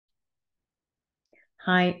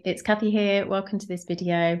Hi, it's Kathy here. Welcome to this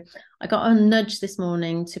video. I got a nudge this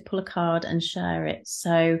morning to pull a card and share it.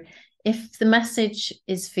 So if the message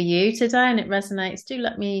is for you today and it resonates, do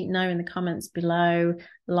let me know in the comments below,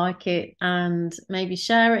 like it, and maybe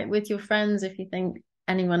share it with your friends if you think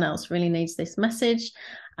anyone else really needs this message.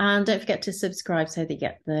 And don't forget to subscribe so that you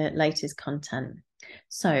get the latest content.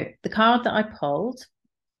 So the card that I pulled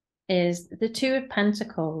is the Two of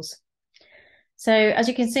Pentacles. So as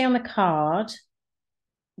you can see on the card,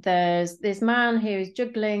 there's this man who is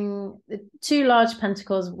juggling the two large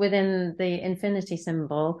pentacles within the infinity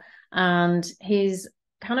symbol, and he's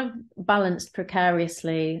kind of balanced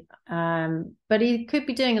precariously, but he could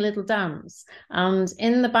be doing a little dance. And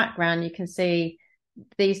in the background, you can see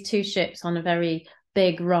these two ships on a very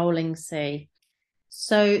big rolling sea.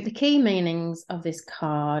 So the key meanings of this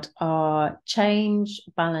card are change,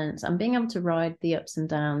 balance, and being able to ride the ups and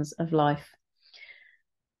downs of life.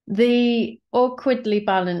 The awkwardly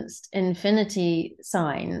balanced infinity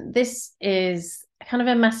sign, this is kind of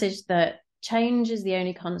a message that change is the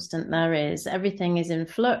only constant there is. Everything is in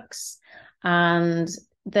flux, and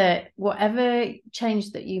that whatever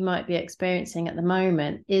change that you might be experiencing at the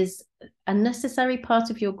moment is a necessary part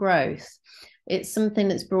of your growth. It's something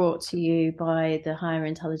that's brought to you by the higher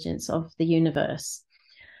intelligence of the universe.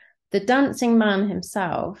 The dancing man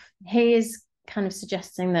himself, he is kind of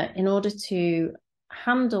suggesting that in order to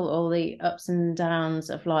handle all the ups and downs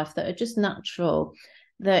of life that are just natural,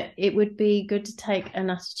 that it would be good to take an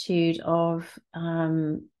attitude of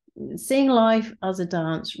seeing life as a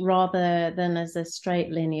dance rather than as a straight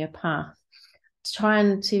linear path.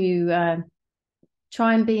 Trying to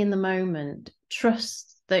try and be in the moment,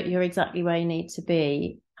 trust that you're exactly where you need to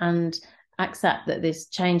be, and accept that this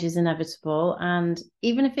change is inevitable. And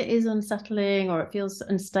even if it is unsettling or it feels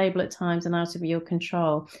unstable at times and out of your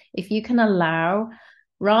control, if you can allow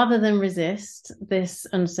rather than resist this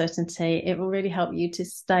uncertainty, it will really help you to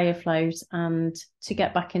stay afloat and to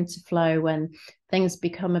get back into flow when things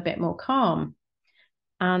become a bit more calm.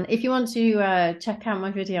 And if you want to check out my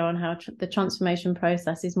video on how the transformation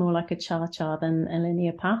process is more like a cha-cha than a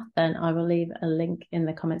linear path, then I will leave a link in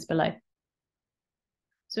the comments below.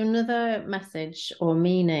 So another message or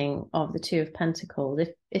meaning of the Two of Pentacles,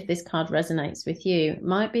 if this card resonates with you,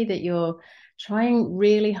 might be that you're trying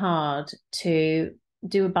really hard to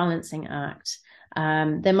do a balancing act.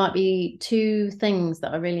 There might be two things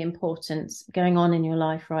that are really important going on in your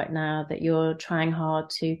life right now that you're trying hard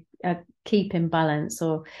to keep in balance,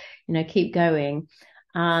 or keep going,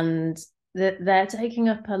 and they're taking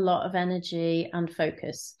up a lot of energy and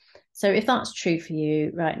focus. So if that's true for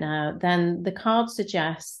you right now, then the card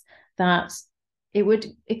suggests that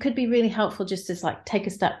it could be really helpful just to take a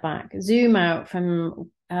step back, zoom out from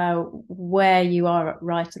where you are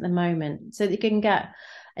right at the moment, so that you can get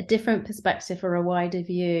a different perspective or a wider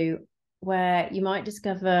view, where you might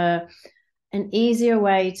discover an easier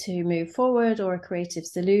way to move forward or a creative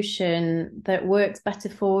solution that works better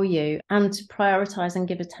for you, and to prioritize and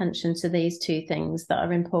give attention to these two things that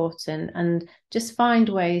are important, and just find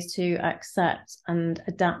ways to accept and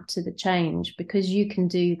adapt to the change, because you can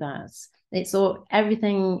do that. It's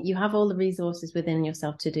everything, you have all the resources within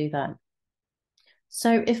yourself to do that.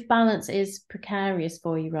 So if balance is precarious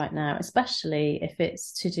for you right now, especially if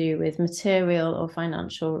it's to do with material or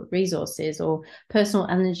financial resources, or personal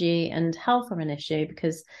energy and health are an issue,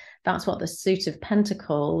 because that's what the suit of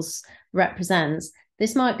Pentacles represents,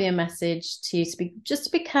 this might be a message to you to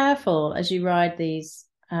be careful as you ride these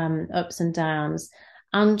ups and downs,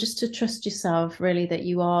 and just to trust yourself, really, that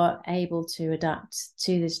you are able to adapt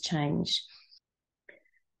to this change.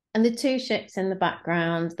 And the two ships in the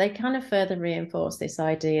background, they kind of further reinforce this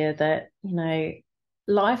idea that,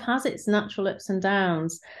 life has its natural ups and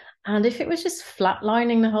downs. And if it was just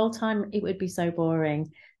flatlining the whole time, it would be so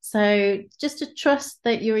boring. So just to trust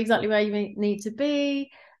that you're exactly where you need to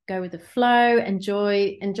be, go with the flow,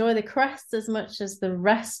 enjoy the crest as much as the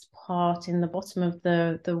rest part in the bottom of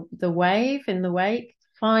the wave, in the wake.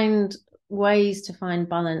 Find ways to find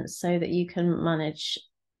balance so that you can manage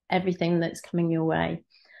everything that's coming your way.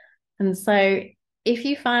 And so if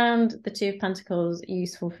you found the Two of Pentacles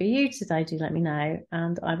useful for you today, do let me know,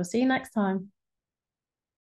 and I will see you next time.